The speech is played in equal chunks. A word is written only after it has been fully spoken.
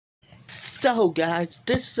So guys,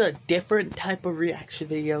 this is a different type of reaction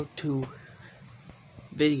video to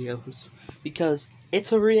videos because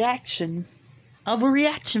it's a reaction of a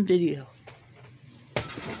reaction video.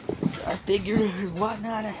 I figured why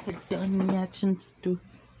not? I haven't done reactions to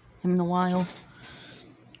him in a while,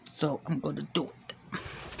 so I'm gonna do it.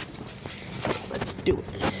 Let's do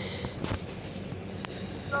it.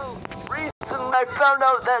 So, recently I found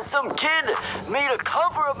out that some kid made a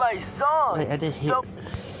cover of my song. Wait, I did hear it.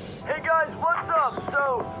 Hey guys, what's up?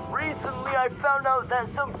 So, recently I found out that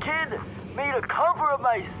some kid made a cover of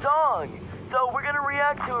my song. So, we're gonna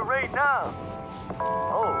react to it right now.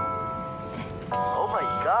 Oh my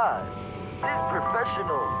god. This is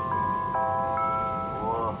professional.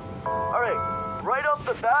 Whoa. Alright, right off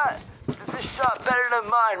the bat, this is shot better than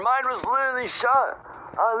mine. Mine was literally shot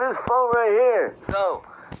on this phone right here. So,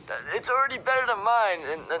 it's already better than mine,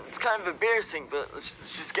 and it's kind of embarrassing, but let's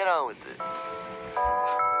just get on with it.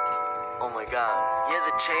 Oh my god, he has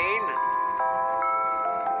a chain?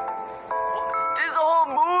 This is a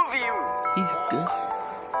whole movie! He's good.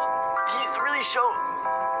 He's really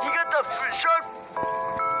he got the sharp,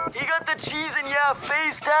 he got the cheese and yeah,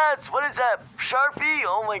 face tats. What is that, Sharpie?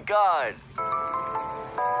 Oh my god.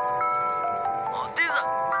 Oh,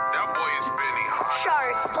 that boy is Benny Hot.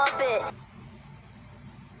 Shark puppet.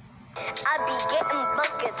 I be getting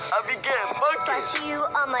buckets. If I see you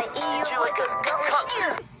on my EU like a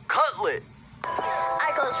gullet. Cutlet.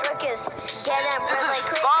 I go circus, getting bread like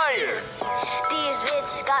crazy. Fire. These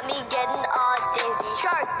hits got me getting all dizzy.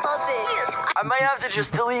 Shark puppet. I might have to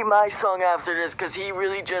just delete my song after this, cause he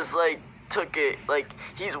really just like took it. Like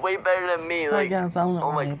he's way better than me. Like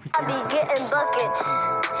oh my. I be getting buckets.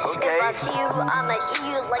 Okay. If I see you on my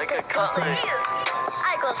EU like a cutlet.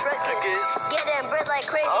 I go circus, getting bread like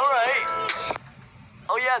crazy. All right.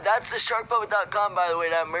 Oh yeah, that's the sharkpuppet.com, by the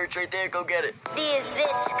way, that merch right there, go get it. These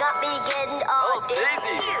hits got me getting all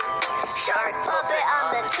dizzy. Shark puppet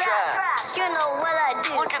on the track. You know what I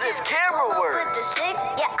do. Look at this camera work. With the stick,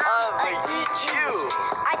 yeah, I'ma eat you.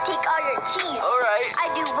 I take all your cheese. Alright.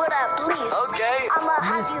 I do what I please. Okay. I'ma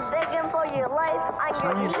have you begging for your life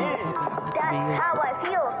on your knees. That's how I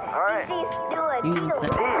feel. Alright. These do a deal.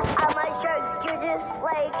 I'm a shark, you're just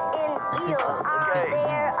like an eel. I'm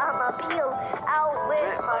there, I'm a peel out with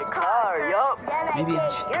my car. Yup. Then I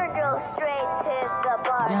take your girl straight to the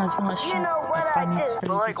bar. You know what I do.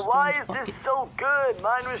 But like, why is this so good?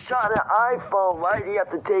 Mine was shot on an iPhone. Why do you have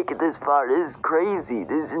to take it this far? This is crazy.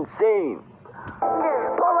 This is insane.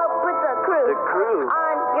 Pull up with the crew. The crew.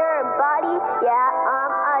 On your body, yeah,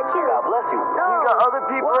 I choose. God bless you. No. You got other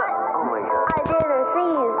people? What? Oh my god. I didn't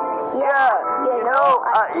sneeze. Yeah, you know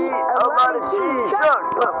I eat a lot of cheese. Shark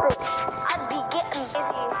puppet. I be getting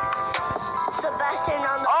busy. Sebastian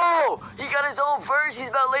on the. Oh, he got his own verse. He's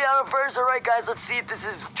about to lay out a verse. All right, guys, let's see if this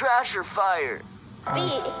is trash or fire.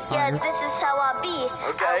 Yeah, this is how I be.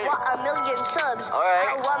 Okay. I want 1,000,000 subs. All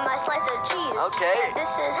right. I want my slice of cheese. Okay. Yeah,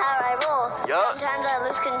 this is how I roll. Yup. Sometimes I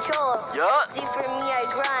lose control. Yup. See, for me, I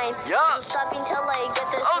grind. Yup. Don't stop until I get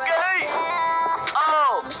this Okay. right. Yeah.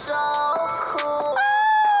 Oh. I'm so cool.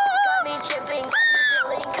 Got me tripping, got me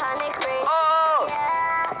feeling kinda crazy. Oh.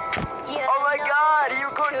 Yeah. You Oh my know god, it's he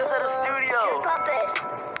recorded this at a true. studio. Your puppet.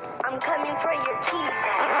 I'm coming for your cheese.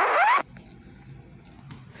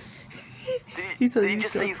 Did he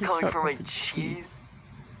just say he's coming for my cheese?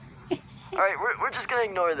 Alright, we're just gonna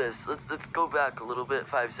ignore this. Let's go back a little bit,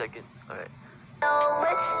 5 seconds. Alright. No,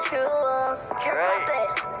 it's true. Your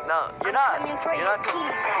puppet. No, you're I'm not. coming for You're your not.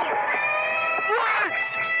 cheese. What?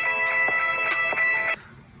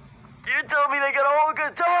 You told me they got a whole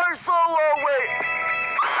guitar solo. Wait.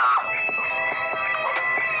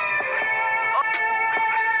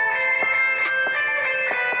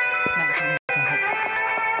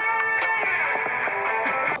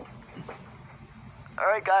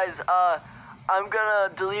 Alright guys, I'm gonna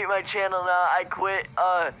delete my channel now. I quit.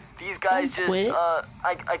 These guys Don't just quit.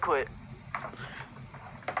 I quit.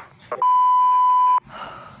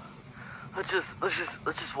 Let's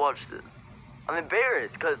just watch this. I'm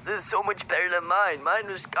embarrassed because this is so much better than mine. Mine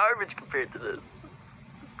was garbage compared to this.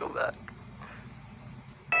 Let's go back.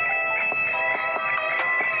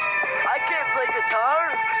 I can't play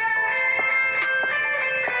guitar.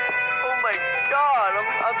 Oh my god,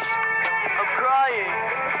 I'm crying.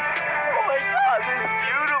 Oh my god, this is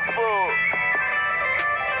beautiful.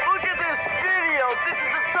 Look at this video. This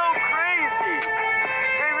is so crazy.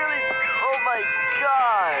 They really, oh my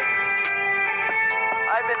god.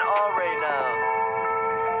 I'm in awe right now.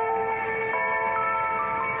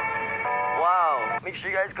 Wow. Make sure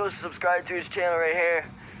you guys go subscribe to his channel right here.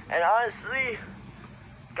 And honestly,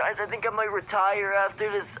 guys, I think I might retire after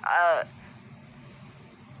this.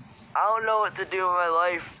 I don't know what to do in my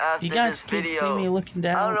life after You guys this keep video. seeing me looking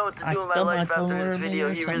down. I don't know what to do in my spilled life after color this video.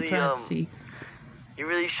 mirror, He so I'm really trying to see. he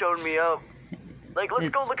really showed me up. Like, let's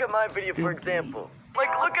go look at my video for example. Like,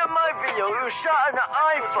 look at my video. It was shot on an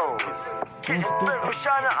iPhone. It was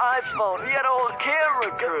shot on an iPhone. He had a whole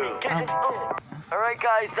camera crew. Alright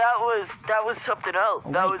guys, that was something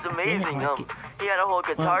else. That was amazing. He had a whole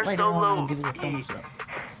guitar solo.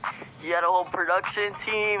 He had a whole production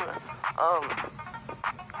team.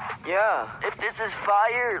 Yeah. If this is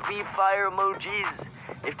fire, leave fire emojis.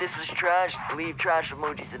 If this was trash, leave trash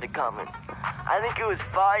emojis in the comments. I think it was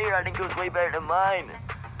fire. I think it was way better than mine.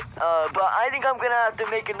 But I think I'm gonna have to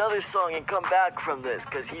make another song and come back from this,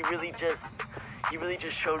 cause he really just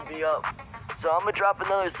showed me up. So I'm gonna drop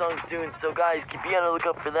another song soon. So guys, be on the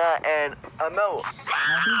lookout for that. And I'm out.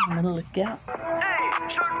 I'm gonna look out. Hey,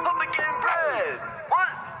 Short Puppet getting bread. What?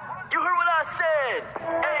 You heard what I said.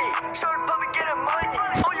 Hey, Short Puppet getting money.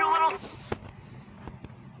 Oh, you little.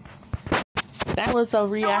 That was a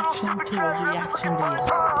reaction to a reaction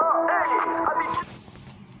video.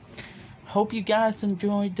 Hope you guys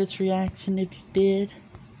enjoyed this reaction. If you did,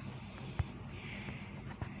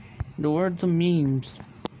 the words of memes.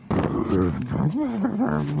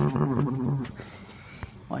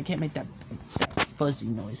 Well, I can't make that fuzzy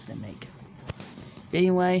noise they make.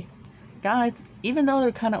 Anyway, guys, even though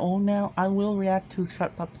they're kind of old now, I will react to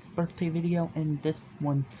Sharp Puppet's birthday video and this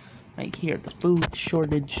one right here, the food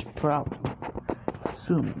shortage problem,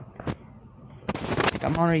 soon.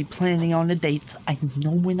 I'm already planning on the dates. I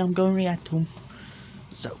know when I'm going to react to them.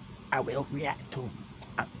 So, I will react to them.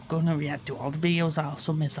 I'm going to react to all the videos I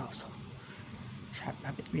also miss also. Sharp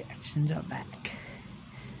Puppet reactions are back.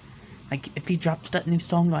 Like, if he drops that new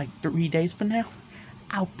song like 3 days from now,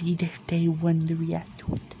 I'll be there day one to react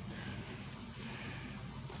to it.